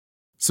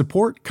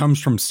Support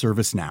comes from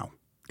ServiceNow,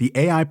 the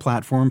AI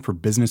platform for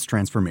business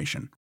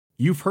transformation.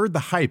 You've heard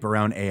the hype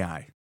around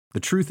AI. The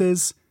truth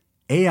is,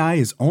 AI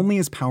is only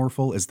as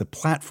powerful as the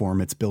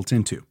platform it's built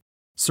into.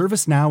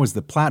 ServiceNow is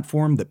the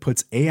platform that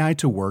puts AI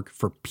to work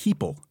for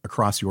people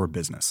across your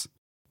business,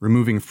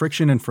 removing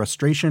friction and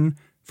frustration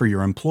for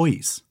your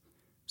employees,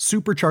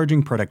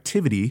 supercharging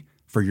productivity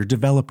for your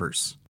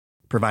developers,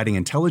 providing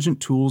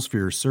intelligent tools for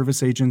your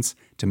service agents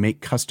to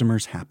make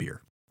customers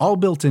happier. All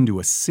built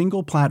into a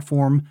single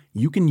platform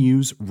you can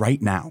use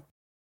right now.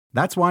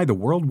 That's why the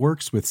world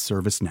works with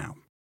ServiceNow.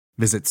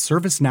 Visit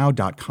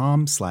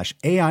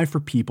servicenow.com/AI for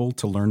people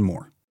to learn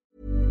more.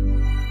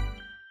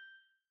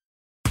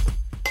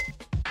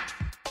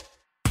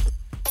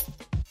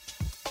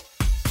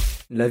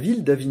 La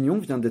ville d'Avignon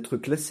vient d'être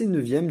classée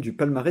 9e du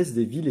palmarès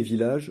des villes et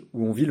villages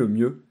où on vit le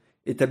mieux,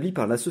 établi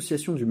par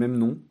l'association du même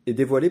nom et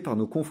dévoilé par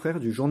nos confrères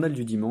du Journal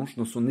du Dimanche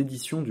dans son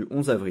édition du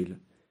 11 avril.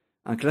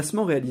 Un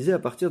classement réalisé à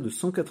partir de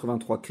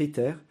 183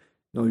 critères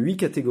dans 8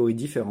 catégories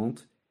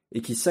différentes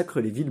et qui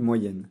sacre les villes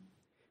moyennes.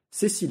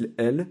 Cécile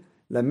L.,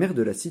 la maire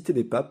de la Cité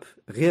des Papes,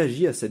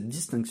 réagit à cette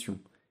distinction.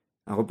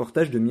 Un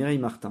reportage de Mireille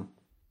Martin.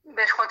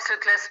 Je crois que ce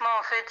classement,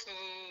 en fait,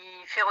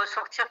 il fait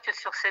ressortir que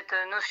sur cette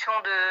notion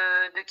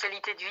de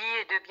qualité de vie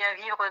et de bien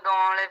vivre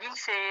dans la ville,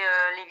 c'est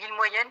les villes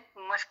moyennes.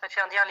 Moi, je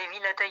préfère dire les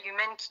villes à taille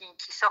humaine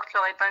qui sortent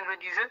leur épingle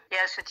du jeu. Et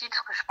à ce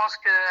titre, je pense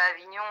que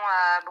Avignon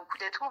a beaucoup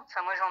d'atouts.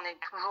 Enfin, moi, j'en ai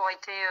toujours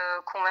été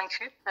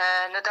convaincue.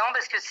 Notamment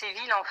parce que ces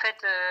villes, en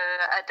fait,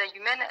 à taille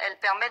humaine, elles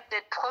permettent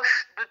d'être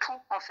proches de tout,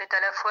 en fait, à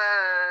la fois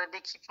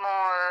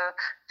d'équipements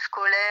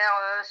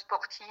scolaires,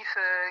 sportifs,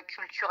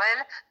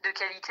 culturels, de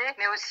qualité,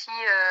 mais aussi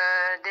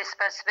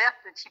d'espaces verts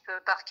de type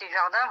parc et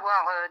jardin, voire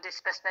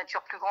d'espaces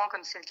nature plus grands,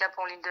 comme c'est le cas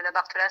pour l'île de la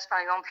Barthelasse, par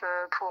exemple,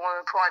 pour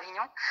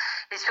Avignon.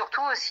 Et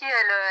surtout aussi,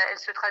 elles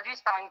se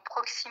traduisent par une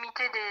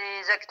proximité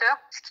des acteurs,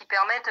 ce qui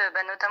permet,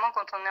 notamment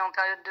quand on est en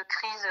période de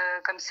crise,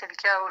 comme c'est le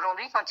cas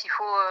aujourd'hui, quand il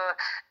faut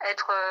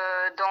être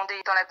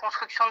dans la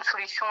construction de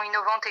solutions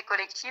innovantes et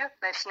collectives,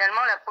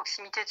 finalement, la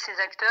proximité de ces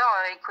acteurs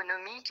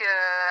économiques,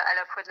 à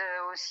la fois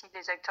aussi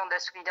des acteurs de la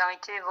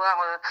solidarité,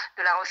 voire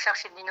de la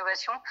recherche et de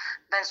l'innovation,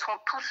 sont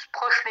tous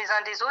proches les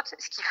uns des autres,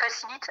 ce qui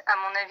facilite, à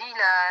mon avis,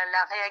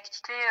 la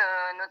réactivité,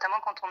 notamment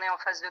quand on est en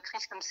phase de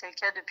crise, comme c'est le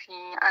cas depuis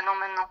 1 an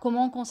maintenant.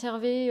 Comment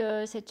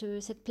conserver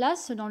cette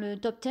place dans le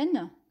top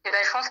 10 ?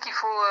 Je pense qu'il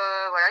faut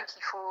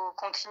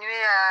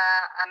continuer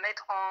à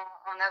mettre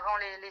en avant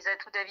les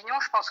atouts d'Avignon.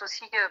 Je pense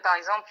aussi que, par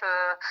exemple,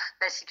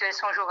 la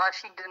situation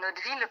géographique de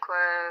notre ville,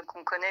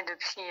 qu'on connaît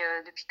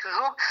depuis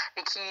toujours,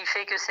 et qui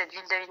fait que cette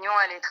ville d'Avignon,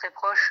 elle est très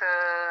proche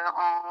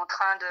en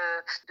train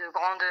de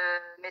grandes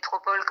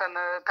métropoles comme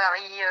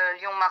Paris,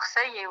 Lyon,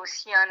 Marseille, est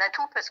aussi un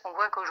atout parce qu'on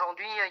voit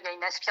qu'aujourd'hui, il y a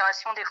une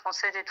aspiration des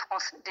Françaises et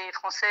des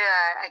Français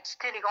à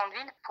quitter les grandes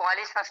villes pour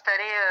aller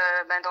s'installer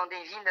dans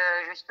des villes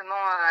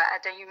justement à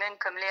taille humaine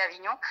comme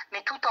Avignon,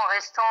 mais tout en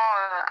restant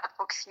à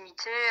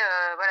proximité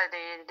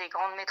des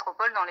grandes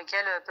métropoles dans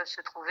lesquelles peuvent se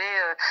trouver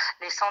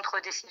les centres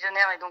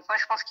décisionnaires. Et donc moi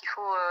je pense qu'il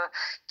faut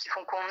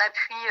qu'on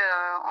appuie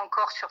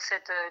encore sur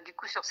cette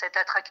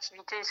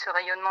attractivité et ce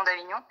rayonnement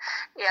d'Avignon,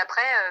 et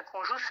après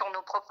qu'on joue sur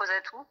nos propres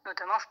atouts,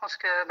 notamment je pense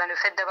que le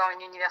fait d'avoir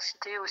une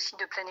université aussi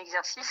de plein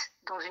exercice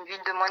dans une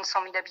ville de moins de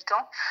 100 000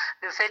 habitants,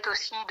 le fait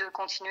aussi de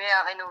continuer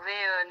à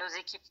rénover nos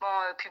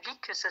équipements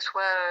publics, que ce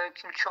soit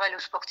culturels ou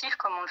sportifs,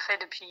 comme on le fait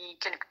depuis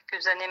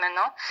quelques années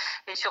maintenant,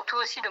 et surtout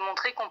aussi de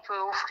montrer qu'on peut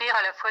offrir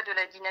à la fois de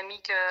la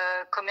dynamique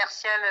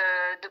commerciale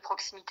de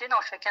proximité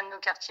dans chacun de nos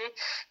quartiers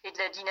et de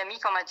la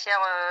dynamique en matière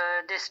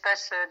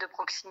d'espaces de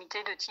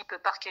proximité de type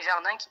parc et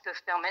jardin qui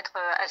peuvent permettre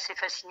assez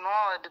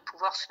facilement de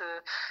pouvoir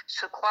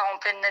se croire en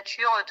pleine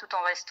nature tout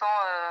en restant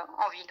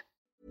en ville.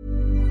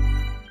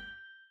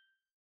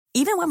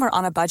 Even when we're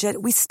on a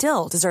budget, we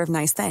still deserve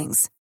nice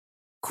things.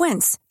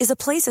 Quince is a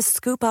place to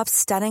scoop up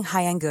stunning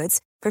high-end goods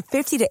for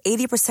 50 to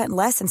 80%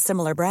 less than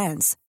similar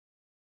brands.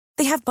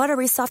 They have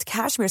buttery soft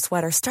cashmere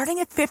sweaters starting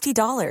at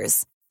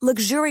 $50,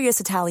 luxurious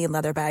Italian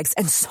leather bags,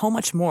 and so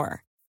much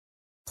more.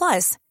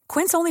 Plus,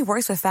 Quince only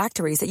works with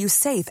factories that use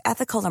safe,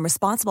 ethical, and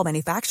responsible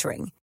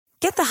manufacturing.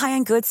 Get the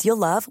high-end goods you'll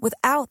love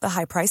without the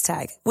high price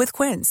tag with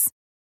Quince.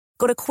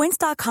 Go to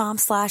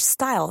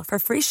quince.com/style for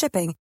free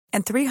shipping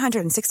and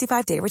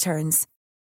 365-day returns.